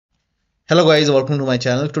Hello guys, welcome to my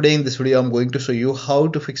channel. Today in this video I'm going to show you how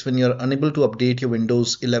to fix when you're unable to update your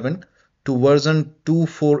Windows 11 to version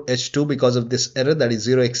 24H2 because of this error, that is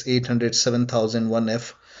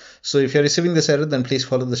 0x8007001F. So if you're receiving this error, then please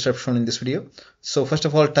follow the steps shown in this video. So first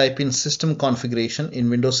of all, type in system configuration in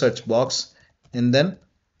Windows search box and then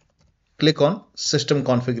click on system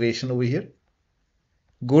configuration over here.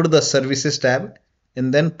 Go to the services tab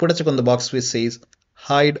and then put a check on the box which says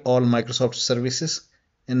hide all Microsoft services,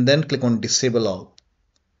 and then click on disable all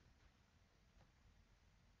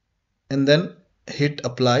and then hit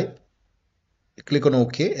apply. Click on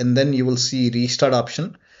OK and then you will see restart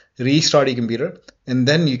option. Restart your computer and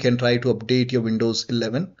then you can try to update your Windows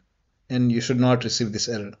 11 and you should not receive this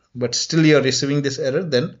error. But still you are receiving this error,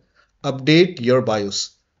 then update your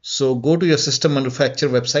BIOS. So go to your system manufacturer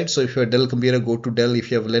website. So if you have a Dell computer, go to Dell. If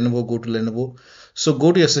you have Lenovo, go to Lenovo. So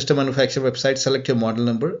go to your system manufacturer website, select your model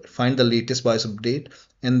number, find the latest BIOS update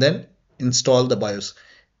and then install the BIOS.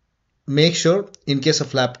 Make sure in case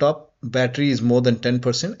of laptop battery is more than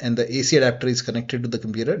 10% and the AC adapter is connected to the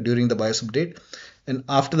computer during the BIOS update, and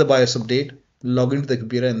after the BIOS update log into the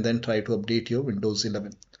computer and then try to update your Windows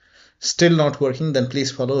 11. Still not working, then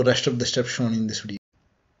please follow rest of the steps shown in this video.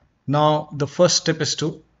 Now the first step is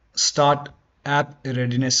to start app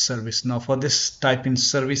readiness service. Now for this, type in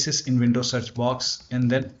services in Windows search box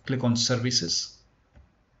and then click on services.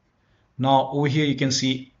 Now over here you can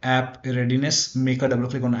see app readiness. Make a double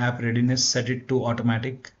click on app readiness, set it to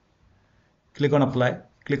automatic, click on apply,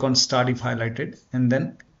 click on start if highlighted and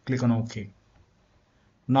then click on OK.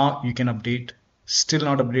 Now you can update. Still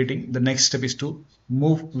not updating. The next step is to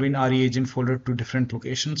move WinREAgent folder to different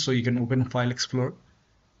locations. So you can open File Explorer,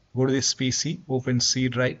 go to this PC, open C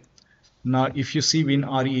drive. Now if you see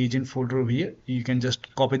WinREAgent folder over here, you can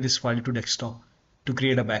just copy this file to desktop to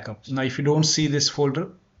create a backup. Now if you don't see this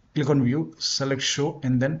folder, click on view, select show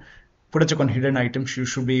and then put a check on hidden items. You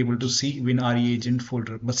should be able to see WinREAgent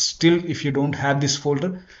folder. But still, if you don't have this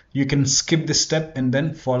folder, you can skip this step and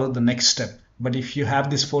then follow the next step. But if you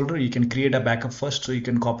have this folder, you can create a backup first. So you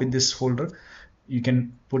can copy this folder, you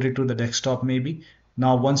can put it to the desktop maybe.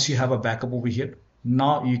 Now once you have a backup over here,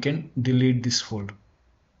 now you can delete this folder.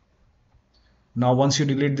 Now once you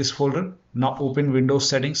delete this folder, now open Windows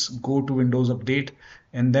settings, go to Windows update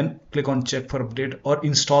and then click on check for update or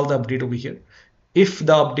install the update over here. If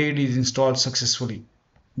the update is installed successfully,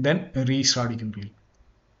 then restart your computer.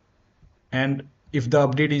 And if the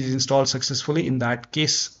update is installed successfully, in that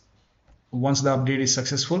case, once the update is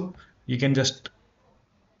successful, you can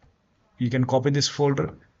copy this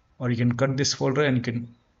folder or you can cut this folder and you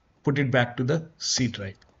can put it back to the C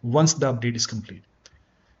drive once the update is complete.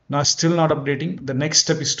 Now still not updating. The next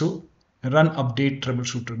step is to run update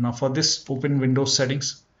troubleshooter. Now for this, open Windows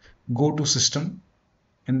settings, go to system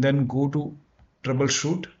and then go to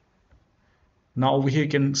troubleshoot. Now over here you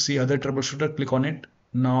can see other troubleshooter, click on it.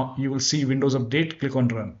 Now you will see Windows update, click on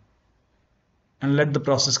run and let the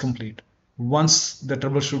process complete. Once the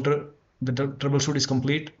troubleshoot is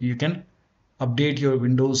complete, you can update your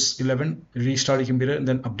Windows 11, restart your computer and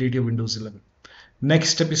then update your Windows 11. Next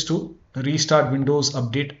step is to restart Windows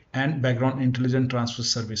Update and Background Intelligent Transfer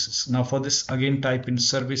Services. Now for this, again type in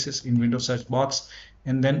services in Windows search box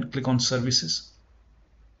and then click on services.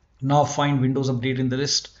 Now find Windows Update in the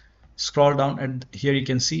list. Scroll down and here you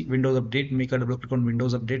can see Windows Update. Make a double click on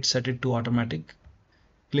Windows Update, set it to automatic.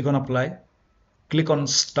 Click on apply. Click on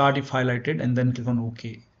start if highlighted and then click on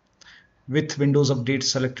OK. With Windows Update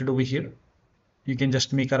selected over here, you can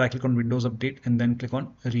just make a right click on Windows Update and then click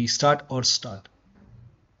on restart or start.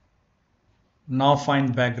 Now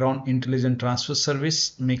find Background Intelligent Transfer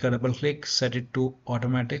Service, make a double click, set it to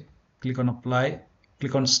automatic, click on apply,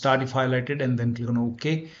 click on start if highlighted and then click on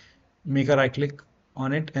OK. Make a right click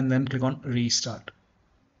on it and then click on restart.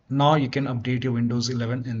 Now you can update your Windows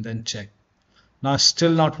 11 and then check. Now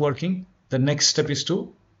still not working. The next step is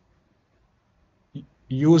to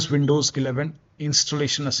use Windows 11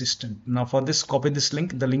 Installation Assistant. Now for this, copy this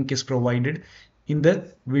link. The link is provided in the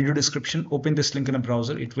video description. Open this link in a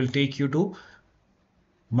browser. It will take you to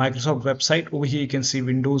Microsoft website. Over here you can see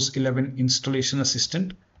Windows 11 Installation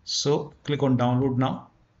Assistant. So click on download now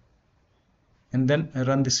and then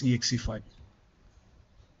run this exe file.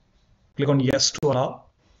 Click on yes to allow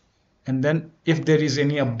and then if there is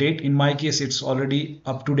any update, in my case it's already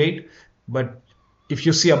up to date, but if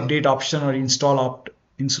you see update option or install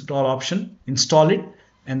option, install it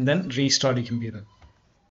and then restart your computer.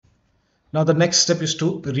 Now the next step is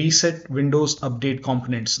to reset Windows Update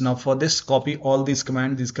components. Now for this, copy all these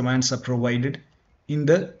commands. These commands are provided in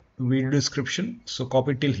the video description. So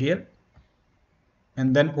copy till here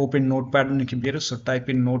and then open Notepad on your computer. So type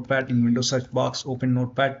in Notepad in Windows search box, open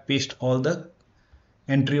Notepad, paste all the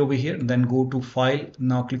entry over here, then go to File.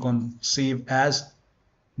 Now click on Save As.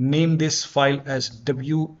 Name this file as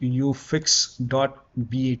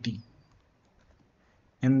wuauserv.bat,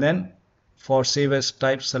 and then for save as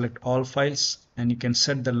type, select all files, and you can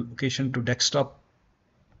set the location to desktop.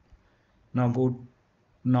 Now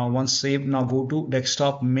once saved, now go to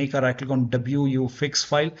desktop, make a right click on wuauserv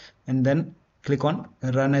file, and then click on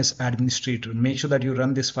run as administrator. Make sure that you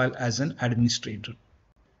run this file as an administrator.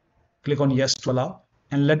 Click on yes to allow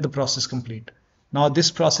and let the process complete. Now this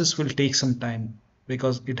process will take some time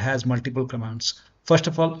because it has multiple commands. First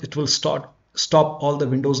of all, it will stop all the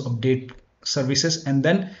Windows Update services, and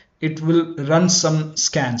then it will run some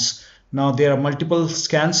scans. Now there are multiple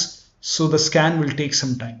scans, so the scan will take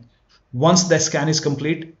some time. Once the scan is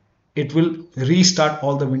complete, it will restart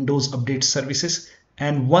all the Windows Update services,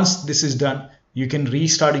 and once this is done, you can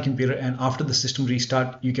restart your computer, and after the system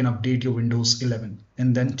restart, you can update your Windows 11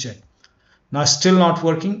 and then check. Now still not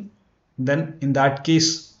working, then in that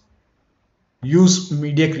case, use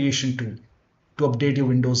Media Creation tool to update your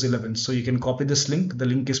Windows 11. So you can copy this link. The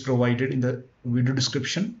link is provided in the video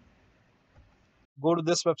description. Go to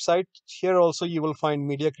this website. Here also you will find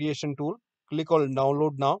Media Creation tool. Click on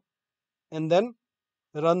download now and then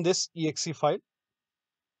run this exe file.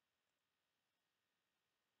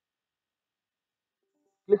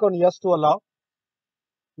 Click on yes to allow.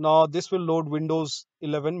 Now this will load Windows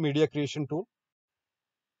 11 Media Creation tool.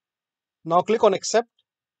 Now click on accept.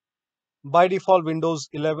 By default Windows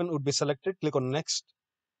 11 would be selected. Click on next.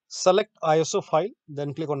 Select ISO file,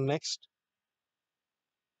 then click on next.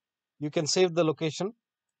 You can save the location.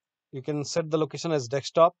 You can set the location as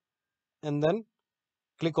desktop and then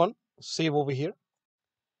click on save over here.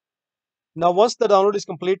 Now once the download is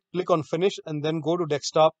complete, click on finish and then go to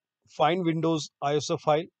desktop, find Windows ISO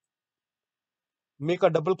file, make a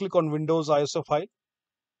double click on Windows ISO file,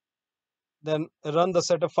 then run the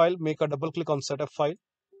setup file, make a double click on setup file,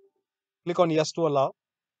 click on yes to allow.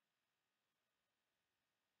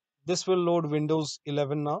 This will load Windows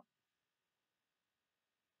 11 now.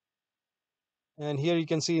 And here you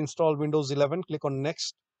can see install Windows 11, click on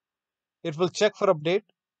next. It will check for update,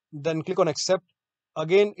 then click on accept.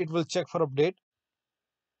 Again, it will check for update.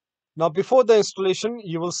 Now before the installation,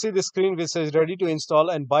 you will see the screen which says ready to install,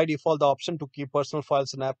 and by default the option to keep personal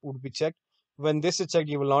files and app would be checked. When this is checked,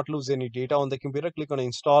 you will not lose any data on the computer. Click on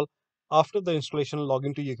install. After the installation, log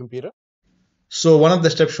into your computer. So one of the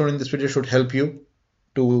steps shown in this video should help you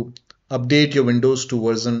to update your Windows to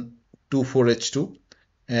version 24H2,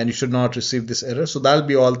 and you should not receive this error. So that'll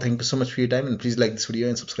be all. Thank you so much for your time, and please like this video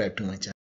and subscribe to my channel.